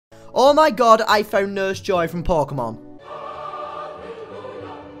Oh my god, I found Nurse Joy from Pokemon.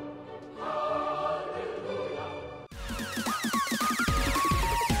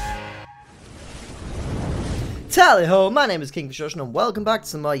 Tally ho, my name is KingFishOcean and welcome back to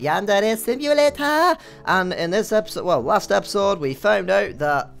some more Yandere Simulator. And in this episode, well, last episode, we found out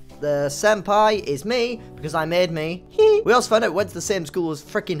that the senpai is me, because I made me. We also found out we went to the same school as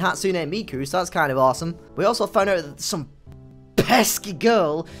freaking Hatsune Miku, so that's kind of awesome. We also found out that some pesky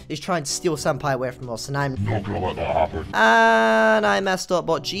girl is trying to steal senpai away from us, and I'm not gonna let that happen. And I messed up,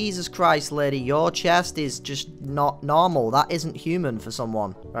 but Jesus Christ, lady, your chest is just not normal. That isn't human for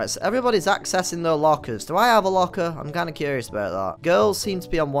someone. Right, so everybody's accessing their lockers. Do I have a locker? I'm kind of curious about that. Girls seem to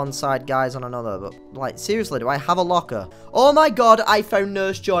be on one side, guys on another, but like, seriously, do I have a locker? Oh my god, I found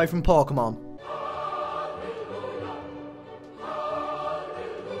Nurse Joy from Pokemon.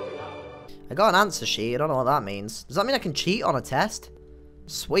 I got an answer sheet, I don't know what that means. Does that mean I can cheat on a test?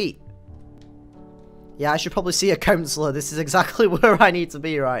 Sweet. Yeah, I should probably see a counselor. This is exactly where I need to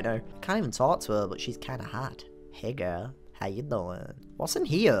be right now. I can't even talk to her, but she's kind of hot. Hey girl, how you doing? What's in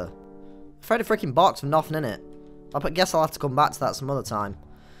here? I found a freaking box with nothing in it. I guess I'll have to come back to that some other time.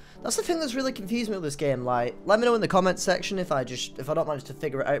 That's the thing that's really confused me with this game. Like, let me know in the comments section if I don't manage to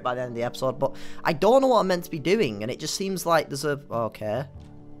figure it out by the end of the episode. But I don't know what I'm meant to be doing, and it just seems like there's a okay.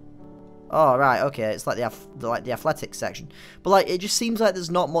 Oh, right, okay, it's like the athletics section. But, like, it just seems like there's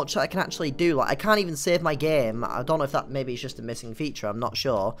not much that I can actually do. Like, I can't even save my game. I don't know if that maybe is just a missing feature, I'm not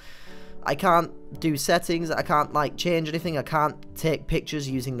sure. I can't do settings, I can't, like, change anything. I can't take pictures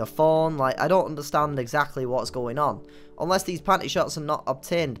using the phone. Like, I don't understand exactly what's going on. Unless these panty shots are not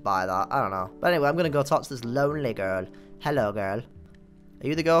obtained by that, I don't know. But anyway, I'm gonna go talk to this lonely girl. Hello, girl. Are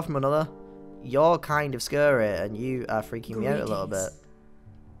you the girl from another? You're kind of scary, and you are freaking me out a little bit.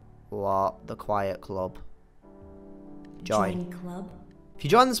 What? The quiet club. Join club. If you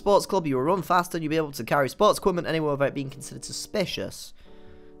join the sports club, you will run faster and you'll be able to carry sports equipment anywhere without being considered suspicious.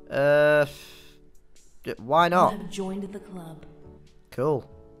 Why not? I've joined the club.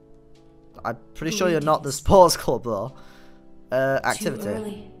 Cool. I'm pretty sure you're not the sports club though. Activity. Too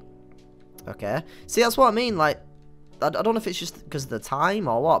early. Okay. See, that's what I mean. Like, I don't know if it's just because of the time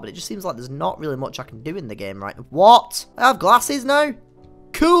or what, but it just seems like there's not really much I can do in the game, right? What? I have glasses now?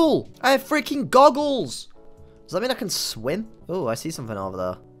 Cool! I have freaking goggles! Does that mean I can swim? Oh, I see something over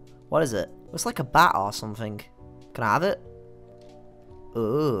there. What is it? Looks like a bat or something. Can I have it?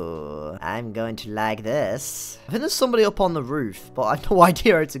 Ooh, I'm going to like this. I think there's somebody up on the roof, but I have no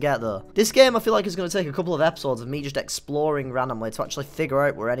idea how to get there. This game, I feel like, is going to take a couple of episodes of me just exploring randomly to actually figure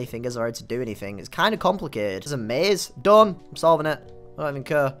out where anything is or how to do anything. It's kind of complicated. There's a maze. Done. I'm solving it. I don't even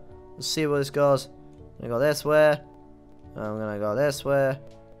care. Let's see where this goes. I'm going to go this way. I'm gonna go this way,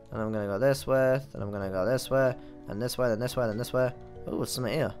 and I'm gonna go this way, then I'm gonna go this way, and this way, then this way, then this way. Oh, there's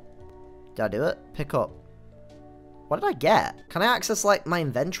something here. Did I do it? Pick up. What did I get? Can I access, like, my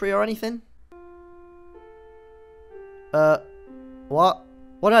inventory or anything? What?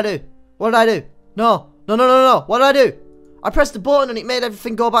 What did I do? What did I do? No. No, no, no, no. What did I do? I pressed the button and it made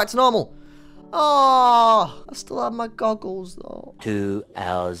everything go back to normal. Oh, I still have my goggles, though. 2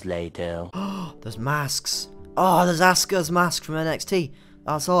 hours later. Oh, there's masks. Oh, there's Asuka's mask from NXT.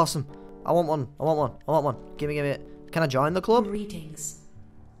 That's awesome. I want one. I want one. I want one. Give me it. Can I join the club? Greetings.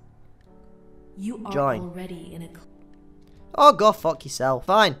 You are join. Already in a club. Oh, go fuck yourself.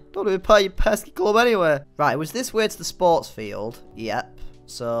 Fine. Don't do a part of your pesky club anyway. Right, was this way to the sports field? Yep.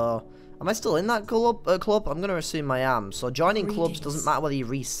 So, am I still in that club? I'm going to assume I am. So, joining clubs doesn't matter whether you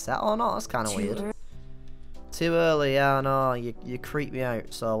reset or not. That's kind of weird. Too early, yeah, no, you creep me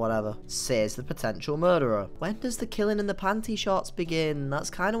out, so whatever. Says the potential murderer. When does the killing in the panty shots begin? That's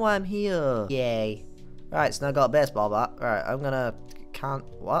kind of why I'm here. Yay. Right, so now I got a baseball bat. Right, I'm gonna...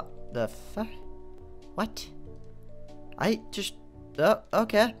 What? The fuck? What? I just...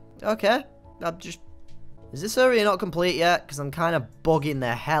 okay. Okay. I'm just... Is this area not complete yet? Because I'm kind of bugging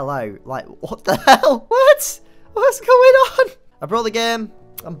the hell out. Like, what the hell? What? What's going on? I brought the game.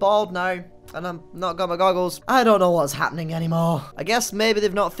 I'm bored now. And I'm not got my goggles. I don't know what's happening anymore. I guess maybe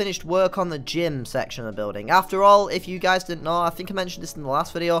they've not finished work on the gym section of the building. After all, if you guys didn't know, I think I mentioned this in the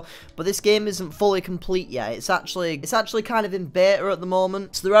last video, but this game isn't fully complete yet. It's actually kind of in beta at the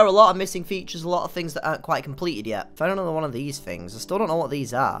moment. So there are a lot of missing features, a lot of things that aren't quite completed yet. Found another one of these things. I still don't know what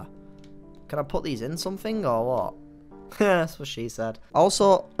these are. Can I put these in something or what? That's what she said.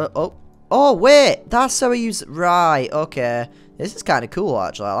 Also, oh wait, that's how I use it. Right, okay. This is kind of cool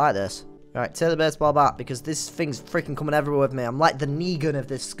actually. I like this. Right, take the baseball bat, because this thing's freaking coming everywhere with me. I'm like the Negan of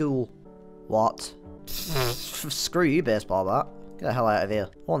this school. What? Screw you, baseball bat. Get the hell out of here.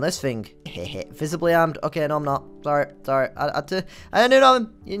 I want this thing. Visibly armed. Okay, no, I'm not. Sorry. I didn't do nothing.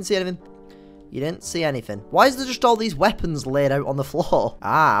 You didn't see anything. You didn't see anything. Why is there just all these weapons laid out on the floor?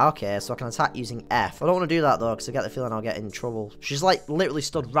 Ah, okay, so I can attack using F. I don't want to do that, though, because I get the feeling I'll get in trouble. She's, like, literally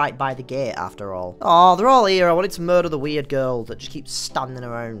stood right by the gate, after all. Oh, they're all here. I wanted to murder the weird girl that just keeps standing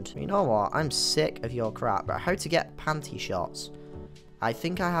around. You know what? I'm sick of your crap. But how to get panty shots? I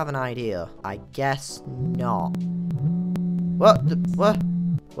think I have an idea. I guess not. What?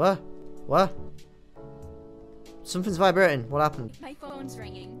 What? Something's vibrating. What happened? My phone's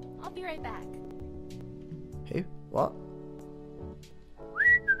ringing. I'll be right back. Who? What?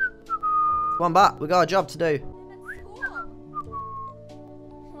 Come on back. We got a job to do. That's cool.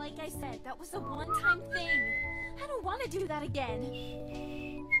 Like I said, that was a one-time thing. I don't want to do that again.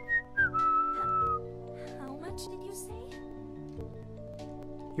 How much did you say?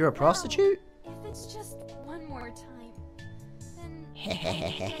 You're a prostitute? Well, if it's just one more time,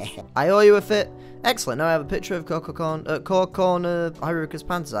 then I owe you a fit. Excellent. Now I have a picture of Haruka's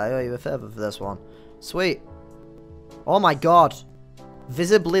panties. I owe you a favor for this one. Sweet. Oh my god.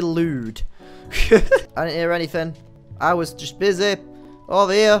 Visibly lewd. I didn't hear anything. I was just busy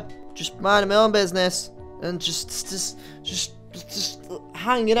over here, just minding my own business and just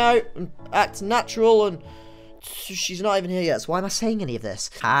hanging out and acting natural, and she's not even here yet. So why am I saying any of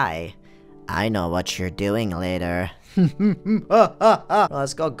this? Hi. I know what you're doing later. Well,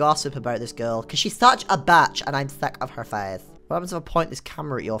 let's go gossip about this girl, because she's such a bitch and I'm sick of her face. What happens if I point this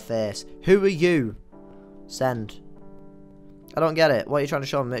camera at your face? Who are you? Send. I don't get it. What are you trying to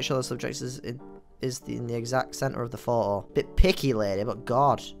show me? Make sure the subject is in the exact center of the photo. Bit picky, lady, but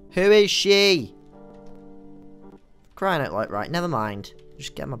god. Who is she? Crying out loud. Right, never mind.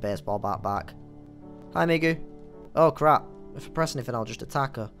 Just get my baseball bat back. Hi, Migu. Oh, crap. If I press anything, I'll just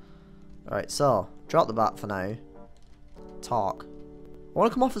attack her. Alright, so, drop the bat for now. Talk. I want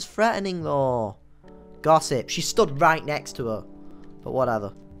to come off as threatening, though. Gossip. She stood right next to her. But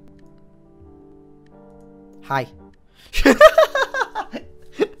whatever. Hi.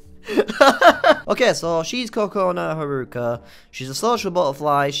 Okay, so she's Kokona Haruka. She's a social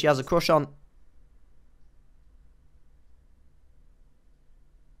butterfly. She has a crush on...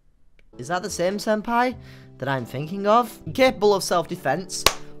 Is that the same senpai that I'm thinking of? Capable of self-defense.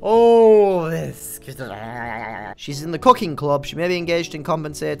 Oh, this... She's in the cooking club. She may be engaged in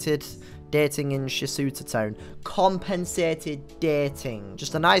compensated dating in Shisuta Town. Compensated dating.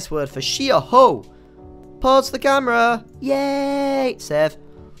 Just a nice word for she a hoe. Pause the camera. Yay! Save.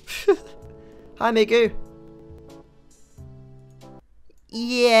 Hi, Migu.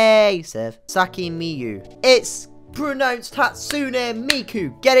 Yay! Save. Saki Miyu. It's pronounced Hatsune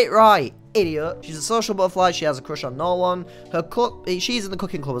Miku. Get it right, idiot. She's a social butterfly. She has a crush on no one. She's in the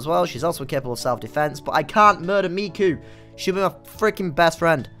cooking club as well. She's also capable of self-defense. But I can't murder Miku. She'll be my freaking best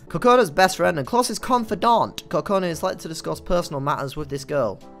friend. Kokona's best friend and closest confidant. Kokona is likely to discuss personal matters with this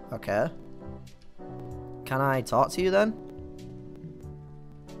girl. Okay. Can I talk to you then?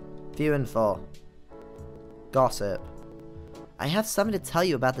 View info. Gossip. I have something to tell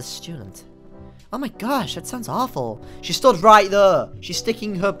you about the student. Oh my gosh, that sounds awful. She stood right there. She's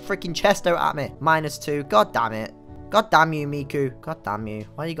sticking her freaking chest out at me. -2. God damn it. God damn you, Miku. God damn you.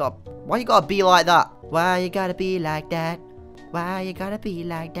 Why you gotta be like that? Why you gotta be like that? Why you gotta be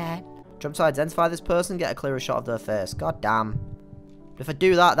like that? Jump to identify this person, get a clearer shot of their face. God damn. If I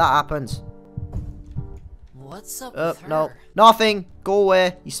do that, that happens. What's up with her? No. Nothing. Go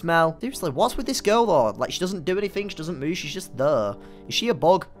away. You smell. Seriously, what's with this girl, though? Like, she doesn't do anything. She doesn't move. She's just there. Is she a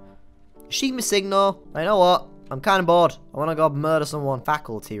bug? Is she my signal? You know what? I'm kind of bored. I want to go murder someone.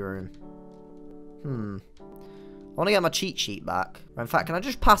 Faculty room. I want to get my cheat sheet back. In fact, can I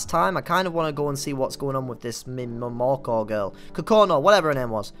just pass time? I kind of want to go and see what's going on with this Momoko girl. Kokono, whatever her name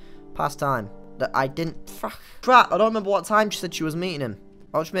was. Pass time. That I didn't... Crap, I don't remember what time she said she was meeting him.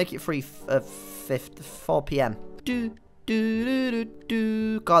 I'll just make it 4 PM.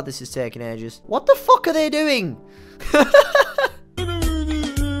 God, this is taking ages. What the fuck are they doing?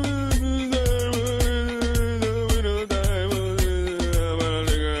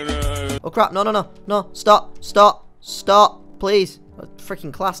 Oh crap, no, stop, please.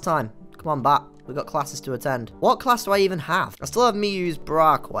 Freaking class time. Come on back. We've got classes to attend. What class do I even have? I still have Miyu's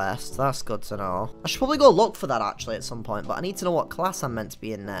bra quest. That's good to know. I should probably go look for that actually at some point, but I need to know what class I'm meant to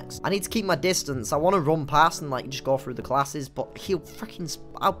be in next. I need to keep my distance. I want to run past and like just go through the classes, but I'll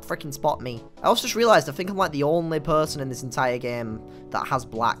freaking spot me. I also just realized I think I'm like the only person in this entire game that has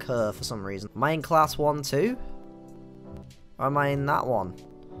black hair for some reason. Am I in class 1 too? Or am I in that one?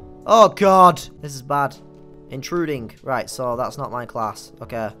 Oh god, this is bad. Intruding. Right, so that's not my class.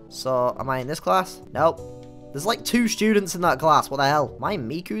 Okay, so am I in this class? Nope. There's like 2 students in that class. What the hell? Am I in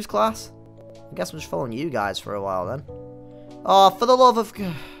Miku's class? I guess I'm just following you guys for a while then. Oh, for the love of...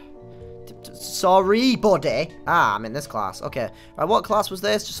 Sorry, buddy. Ah, I'm in this class. Okay. Right, what class was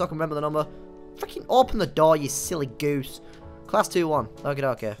this? Just so I can remember the number. Freaking open the door, you silly goose. Class 2-1.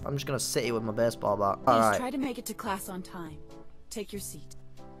 Okay. I'm just gonna sit here with my baseball bat. Alright. Try to make it to class on time. Take your seat.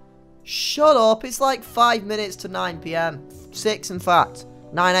 Shut up. It's like 5 minutes to 9 PM. 6, in fact.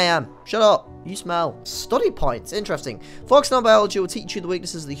 9 AM. Shut up. You smell. Study points. Interesting. Focusing on biology will teach you the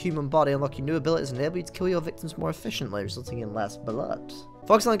weaknesses of the human body, unlocking new abilities, and enable you to kill your victims more efficiently, resulting in less blood.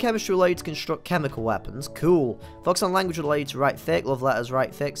 Focusing on chemistry will allow you to construct chemical weapons. Cool. Focusing on language will allow you to write fake love letters,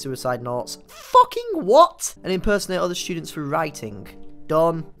 write fake suicide notes. Fucking what? And impersonate other students through writing.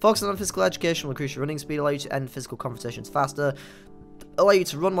 Done. Focusing on physical education will increase your running speed, allow you to end physical confrontations faster. Allow you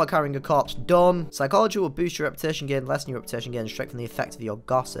to run while carrying a corpse. Done. Psychology will boost your reputation gain, lessen your reputation gain, and strengthen the effect of your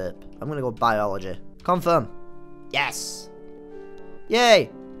gossip. I'm gonna go biology. Confirm. Yes.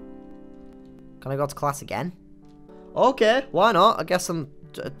 Yay. Can I go to class again? Okay, why not? I guess I'm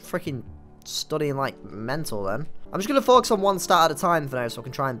freaking studying like mental then. I'm just gonna focus on one stat at a time for now so I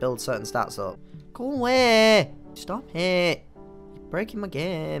can try and build certain stats up. Go away. Stop it. You're breaking my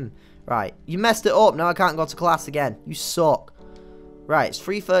game. Right, you messed it up. Now I can't go to class again. You suck. Right, it's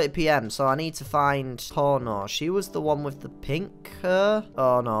 3:30 PM, so I need to find... Oh no, she was the one with the pink hair?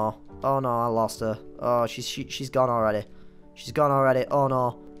 Oh no, I lost her. Oh, she's gone already. She's gone already. Oh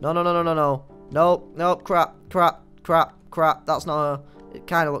no. Nope, crap. That's not her. It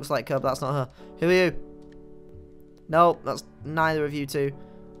kind of looks like her, but that's not her. Who are you? Nope, that's neither of you two.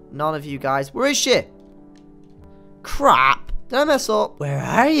 None of you guys. Where is she? Crap. Did I mess up? Where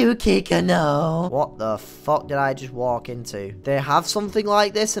are you, Kikano? What the fuck did I just walk into? They have something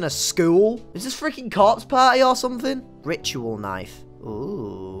like this in a school? Is this freaking corpse party or something? Ritual knife.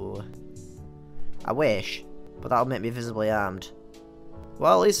 Ooh. I wish, but that'll make me visibly armed.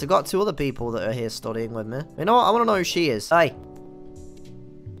 Well, at least I've got 2 other people that are here studying with me. You know what? I want to know who she is. Hey.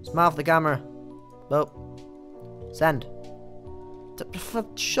 Smile for the camera. Nope. Send.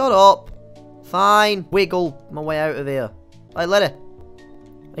 Shut up. Fine. Wiggle my way out of here. Hey, let it.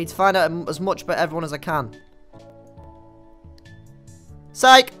 I need to find out as much about everyone as I can.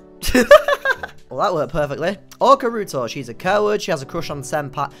 Psych! Well, that worked perfectly. Okaruto, she's a coward. She has a crush on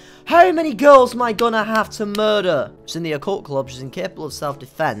Senpai. How many girls am I gonna have to murder? She's in the occult club. She's incapable of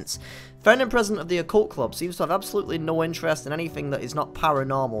self-defense. Founding president of the occult club seems to have absolutely no interest in anything that is not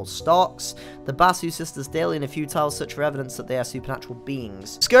paranormal. Stalks the Basu sisters daily in a futile search for evidence that they are supernatural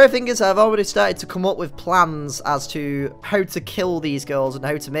beings. Scary thing is, I've already started to come up with plans as to how to kill these girls and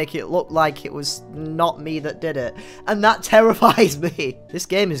how to make it look like it was not me that did it. And that terrifies me. This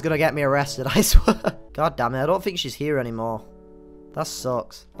game is gonna get me arrested, I swear. God damn it, I don't think she's here anymore. That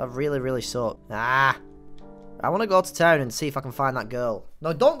sucks. That really sucks. Ah. I want to go to town and see if I can find that girl.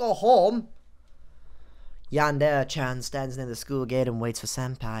 No, don't go home! Yandere-chan stands near the school gate and waits for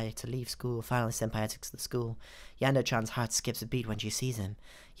Senpai to leave school. Finally, Senpai exits the school. Yandere-chan's heart skips a beat when she sees him.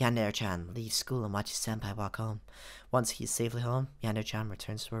 Yandere-chan leaves school and watches Senpai walk home. Once he is safely home, Yandere-chan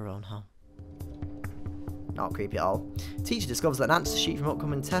returns to her own home. Not creepy at all. Teacher discovers that an answer sheet from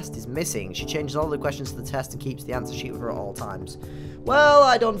upcoming test is missing. She changes all the questions to the test and keeps the answer sheet with her at all times. Well,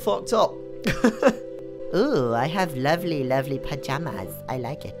 I done fucked up. Ooh, I have lovely pajamas. I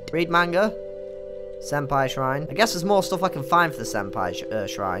like it. Read manga. Senpai shrine. I guess there's more stuff I can find for the Senpai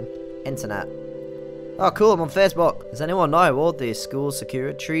shrine. Internet. Oh, cool, I'm on Facebook. Does anyone know how old the school's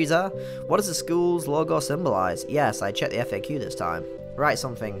security trees are? What does the school's logo symbolize? Yes, I checked the FAQ this time. Write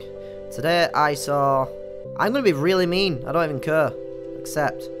something. Today I saw... I'm gonna be really mean. I don't even care.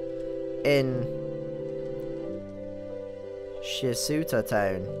 Except in Shisuta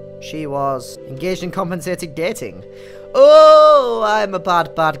Town, she was engaged in compensated dating. Oh, I'm a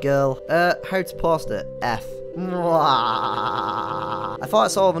bad girl. How to post it? F. I thought I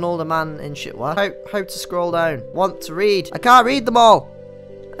saw of an older man in shit. What? How to scroll down? Want to read? I can't read them all.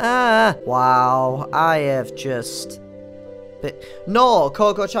 Ah. Wow. I have just... No,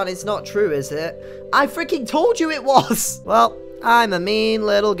 Coco-chan, it's not true, is it? I freaking told you it was! Well, I'm a mean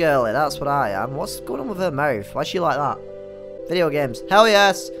little girlie, that's what I am. What's going on with her mouth? Why's she like that? Video games. Hell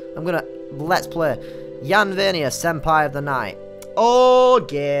yes! I'm gonna... Let's play. Yandere Senpai of the Night. Oh,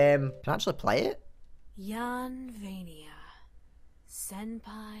 game. Can I actually play it? Yandere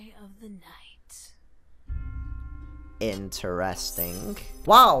Senpai of the Night. Interesting.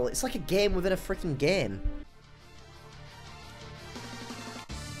 Wow, it's like a game within a freaking game.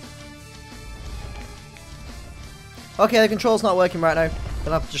 Okay, the control's not working right now.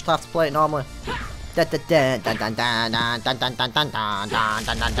 Gonna just have to play it normally. Hacha,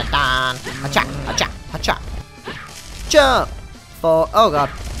 hacha, hacha. jump. 4. Oh god.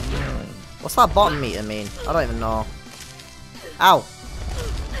 What's that bottom meter mean? I don't even know. Ow.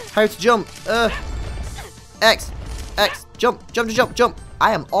 How to jump? X. Jump, jump, jump, jump.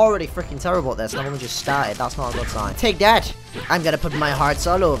 I am already freaking terrible at this, and I've only just started. That's not a good sign. Take that. I'm gonna put my hearts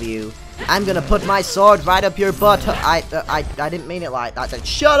all over you. I'm gonna put my sword right up your butt. I didn't mean it like that.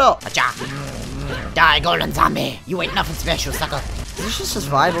 Shut up. Acha. Die, golden zombie. You ain't nothing special, sucker. Is this just a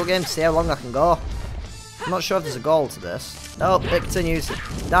survival game to see how long I can go? I'm not sure if there's a goal to this. Nope, it continues.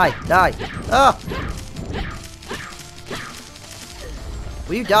 Die. Ah!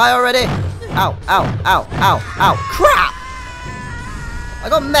 Will you die already? Ow. Crap! I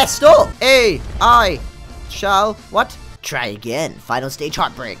got messed up. Hey, I shall what? Try again. Final stage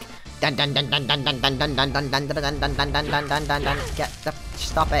heartbreak. Dun dun dun dun dun dun dun dun dun dun dun dun dun dun dun dun dun dun dun dun. Get the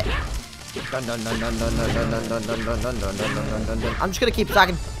stop it. Dun dun dun dun dun dun dun dun dun dun dun dun dun dun dun dun. I'm just gonna keep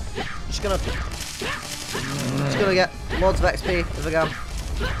attacking. Just gonna get loads of XP if I can.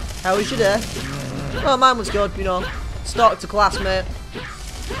 How was your day? Oh, mine was good, you know. Stalked a classmate.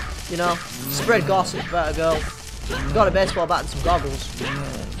 You know, spread gossip about a girl. Got a baseball bat and some goggles.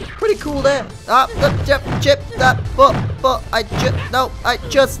 Pretty cool day. Chip that, but I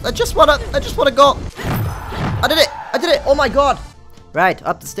just wanna go. I did it. Oh my god. Right,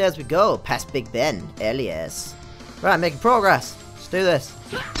 up the stairs we go, past Big Ben, Elias. Right, making progress. Let's do this.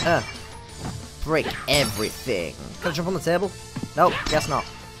 Break everything. Can I jump on the table? Nope, guess not.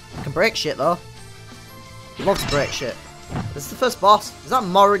 I can break shit though. Love to break shit. This is the first boss. Is that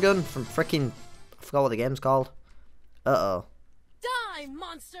Morrigan from freaking... I forgot what the game's called. Uh-oh. Die,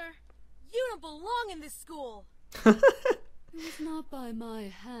 monster! You don't belong in this school! It is not by my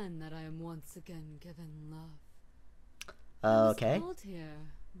hand that I am once again given love. Okay. I was called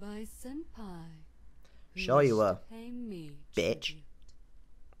here by Senpai. Sure you were. Pay me Bitch.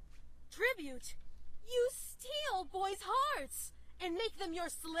 Tribute? You steal boys' hearts and make them your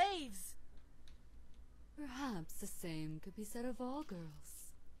slaves! Perhaps the same could be said of all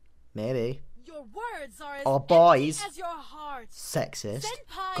girls. Maybe. Your words are as Or boys. empty as your hearts. Sexist.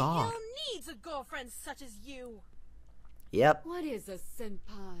 Senpai God. Gil needs a girlfriend such as you. Yep. What is a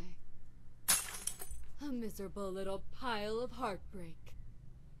senpai? A miserable little pile of heartbreak.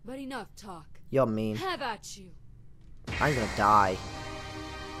 But enough talk. You're mean. Have at you. I'm gonna die.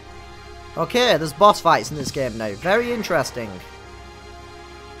 Okay, there's boss fights in this game now. Very interesting.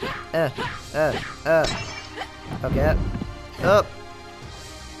 Okay. Up.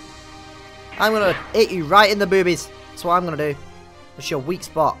 I'm gonna hit you right in the boobies. That's what I'm gonna do. It's your weak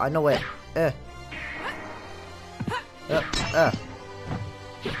spot. I know it.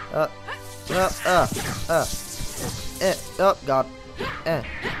 Oh god.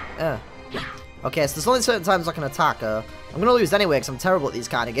 Okay, so there's only certain times I can attack her. I'm gonna lose anyway because I'm terrible at these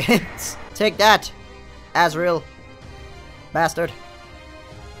kind of games. Take that, Azrael. Bastard.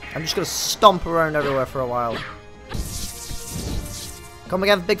 I'm just gonna stomp around everywhere for a while. Come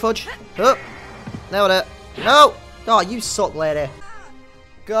again, Big Fudge. Oh, nailed it. No! Oh, you suck, lady.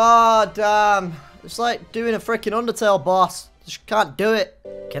 God damn. It's like doing a freaking Undertale boss. Just can't do it.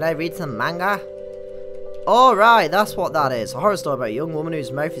 Can I read some manga? Alright, that's what that is. A horror story about a young woman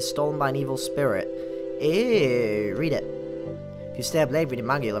whose mouth is stolen by an evil spirit. Ew, read it. If you stay up late reading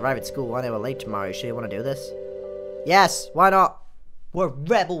manga, you'll arrive at school 1 hour late tomorrow. You sure you want to do this? Yes, why not? We're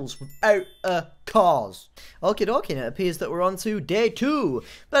rebels without a cause. Okie dokie, it appears that we're on to day 2.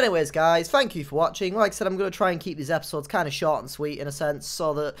 But anyways, guys, thank you for watching. Like I said, I'm going to try and keep these episodes kind of short and sweet in a sense,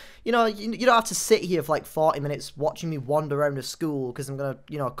 so that, you know, you don't have to sit here for like 40 minutes watching me wander around the school, because I'm going to,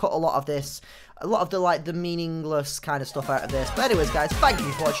 you know, cut a lot of this, a lot of the, like, the meaningless kind of stuff out of this. But anyways, guys, thank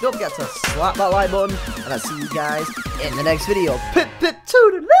you for watching. Don't forget to slap that like button, and I'll see you guys in the next video. Pip pip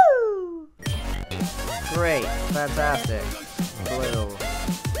toodle-oo! Great, fantastic. Blue.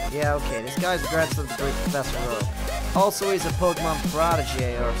 Yeah, okay, this guy's the grandson of the great Professor Oak. Also, he's a Pokemon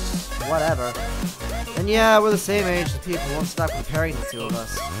prodigy, or whatever. And yeah, we're the same age, the people won't stop comparing the two of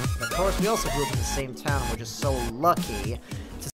us. And of course, we also grew up in the same town, and we're just so lucky